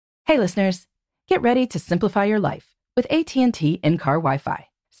Hey listeners, get ready to simplify your life with AT&T in-car Wi-Fi.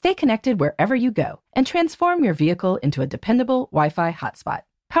 Stay connected wherever you go and transform your vehicle into a dependable Wi-Fi hotspot.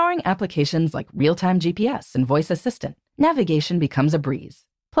 Powering applications like real-time GPS and voice assistant, navigation becomes a breeze.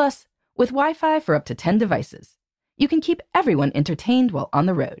 Plus, with Wi-Fi for up to 10 devices, you can keep everyone entertained while on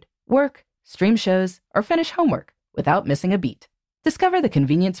the road, work, stream shows, or finish homework without missing a beat. Discover the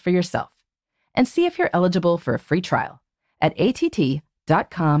convenience for yourself and see if you're eligible for a free trial at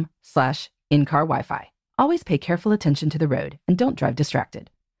att.com/in-car Wi-Fi. Always pay careful attention to the road and don't drive distracted.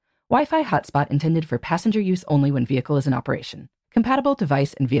 Wi-Fi hotspot intended for passenger use only when vehicle is in operation. Compatible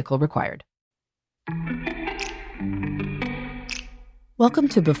device and vehicle required. Welcome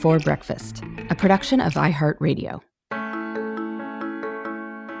to Before Breakfast, a production of iHeartRadio.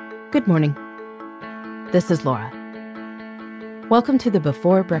 Good morning. This is Laura. Welcome to the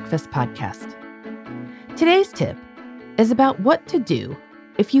Before Breakfast podcast. Today's tip is about what to do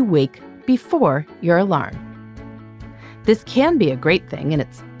if you wake before your alarm. This can be a great thing, and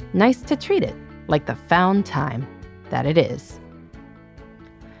it's nice to treat it like the found time that it is.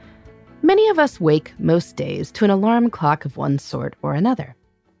 Many of us wake most days to an alarm clock of one sort or another.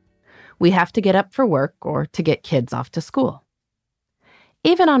 We have to get up for work or to get kids off to school.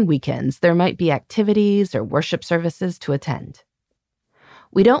 Even on weekends, there might be activities or worship services to attend.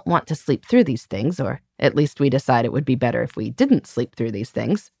 We don't want to sleep through these things, or at least we decide it would be better if we didn't sleep through these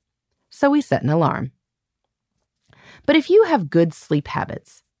things, so we set an alarm. But if you have good sleep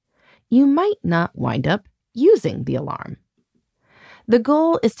habits, you might not wind up using the alarm. The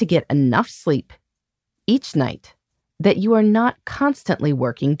goal is to get enough sleep each night that you are not constantly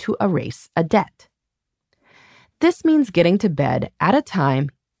working to erase a debt. This means getting to bed at a time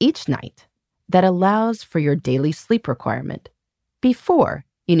each night that allows for your daily sleep requirement before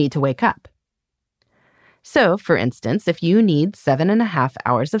you need to wake up. So, for instance, if you need 7.5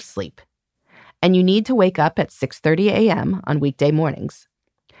 hours of sleep and you need to wake up at 6:30 a.m. on weekday mornings,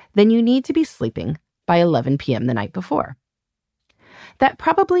 then you need to be sleeping by 11 p.m. the night before. That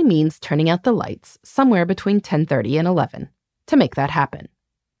probably means turning out the lights somewhere between 10:30 and 11 to make that happen.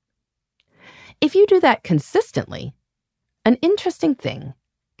 If you do that consistently, an interesting thing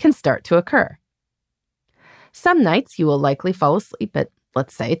can start to occur. Some nights you will likely fall asleep at,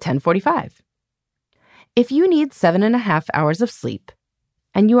 let's say, 10:45. If you need 7.5 hours of sleep,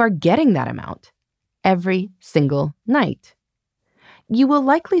 and you are getting that amount every single night, you will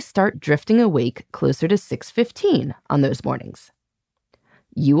likely start drifting awake closer to 6:15 on those mornings.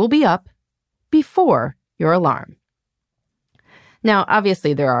 You will be up before your alarm. Now,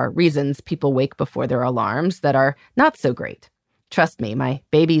 obviously, there are reasons people wake before their alarms that are not so great. Trust me, my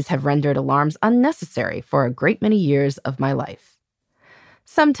babies have rendered alarms unnecessary for a great many years of my life.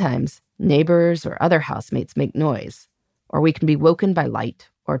 Sometimes neighbors or other housemates make noise, or we can be woken by light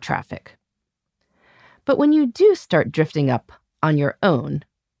or traffic. But when you do start drifting up on your own,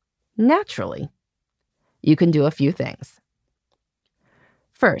 naturally, you can do a few things.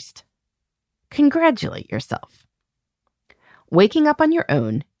 First, congratulate yourself. Waking up on your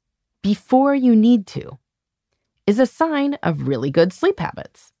own before you need to is a sign of really good sleep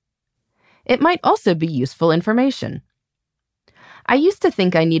habits. It might also be useful information. I used to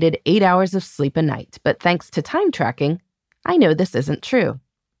think I needed 8 hours of sleep a night, but thanks to time tracking, I know this isn't true.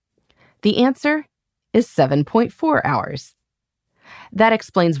 The answer is 7.4 hours. That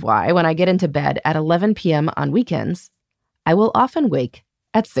explains why, when I get into bed at 11 p.m. on weekends, I will often wake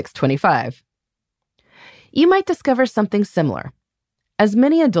at 6:25. You might discover something similar, as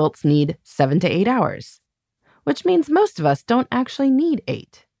many adults need 7 to 8 hours, which means most of us don't actually need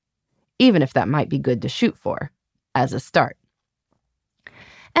 8, even if that might be good to shoot for as a start.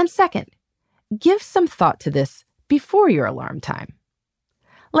 And second, give some thought to this before your alarm time.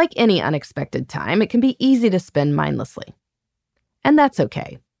 Like any unexpected time, it can be easy to spend mindlessly. And that's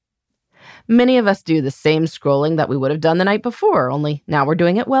okay. Many of us do the same scrolling that we would have done the night before, only now we're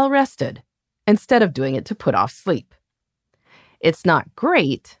doing it well rested, instead of doing it to put off sleep. It's not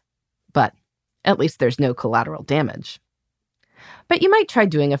great, but at least there's no collateral damage. But you might try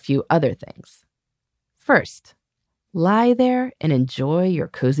doing a few other things. First, lie there and enjoy your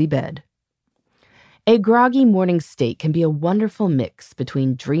cozy bed. A groggy morning state can be a wonderful mix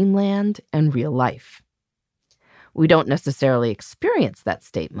between dreamland and real life. We don't necessarily experience that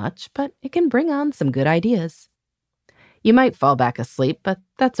state much, but it can bring on some good ideas. You might fall back asleep, but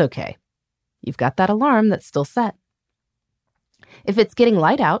that's okay. You've got that alarm that's still set. If it's getting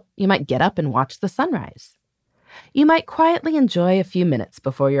light out, you might get up and watch the sunrise. You might quietly enjoy a few minutes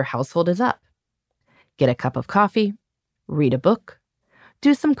before your household is up. Get a cup of coffee, read a book,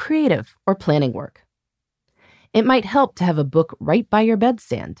 do some creative or planning work. It might help to have a book right by your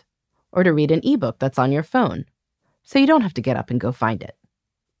bedstand, or to read an ebook that's on your phone, so you don't have to get up and go find it.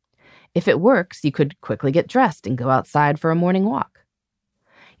 If it works, you could quickly get dressed and go outside for a morning walk.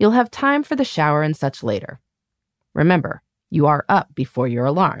 You'll have time for the shower and such later. Remember, you are up before your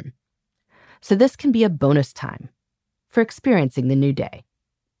alarm. So this can be a bonus time for experiencing the new day.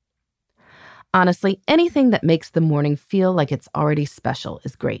 Honestly, anything that makes the morning feel like it's already special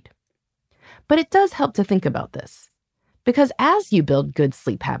is great. But it does help to think about this, because as you build good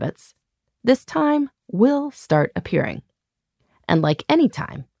sleep habits, this time will start appearing. And like any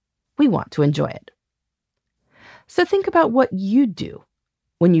time, we want to enjoy it. So think about what you do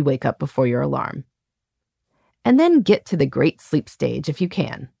when you wake up before your alarm. And then get to the great sleep stage if you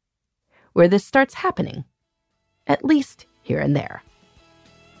can, where this starts happening, at least here and there.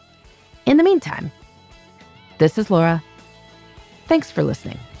 In the meantime, this is Laura. Thanks for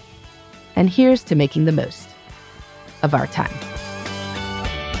listening. And here's to making the most of our time.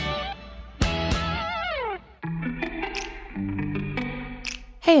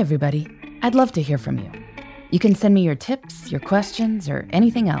 Hey, everybody. I'd love to hear from you. You can send me your tips, your questions, or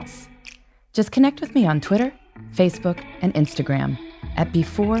anything else. Just connect with me on Twitter, Facebook, and Instagram at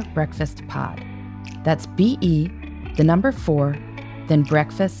Before Breakfast Pod. That's BE4, then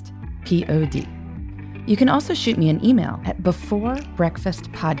breakfast, POD. You can also shoot me an email at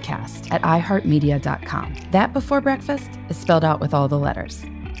beforebreakfastpodcast@iheartmedia.com. That Before Breakfast is spelled out with all the letters.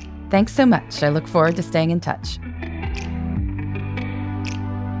 Thanks so much. I look forward to staying in touch.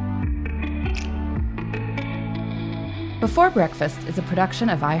 Before Breakfast is a production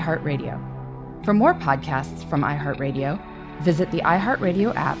of iHeartRadio. For more podcasts from iHeartRadio, visit the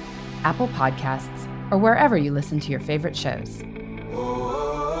iHeartRadio app, Apple Podcasts, or wherever you listen to your favorite shows.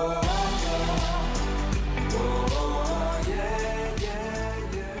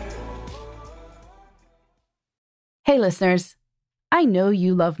 Hey listeners, I know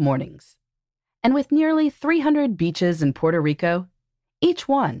you love mornings. And with nearly 300 beaches in Puerto Rico, each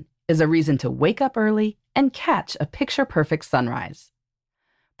one is a reason to wake up early and catch a picture-perfect sunrise.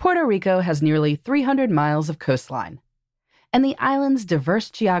 Puerto Rico has nearly 300 miles of coastline, and the island's diverse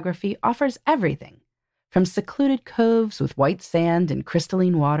geography offers everything from secluded coves with white sand and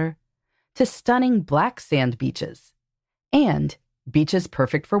crystalline water to stunning black sand beaches and beaches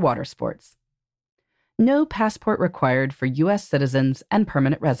perfect for water sports. No passport required for U.S. citizens and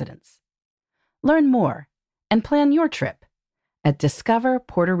permanent residents. Learn more and plan your trip at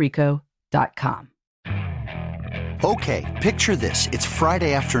discoverpuertorico.com. Okay, picture this. It's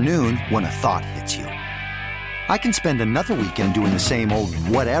Friday afternoon when a thought hits you. I can spend another weekend doing the same old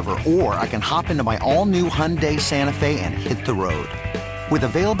whatever, or I can hop into my all-new Hyundai Santa Fe and hit the road. With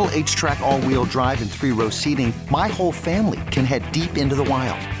available H-Track all-wheel drive and 3-row seating, my whole family can head deep into the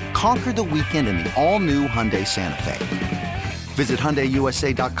wild. Conquer the weekend in the all-new Hyundai Santa Fe. Visit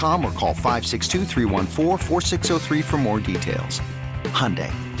HyundaiUSA.com or call 562-314-4603 for more details.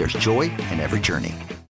 Hyundai, there's joy in every journey.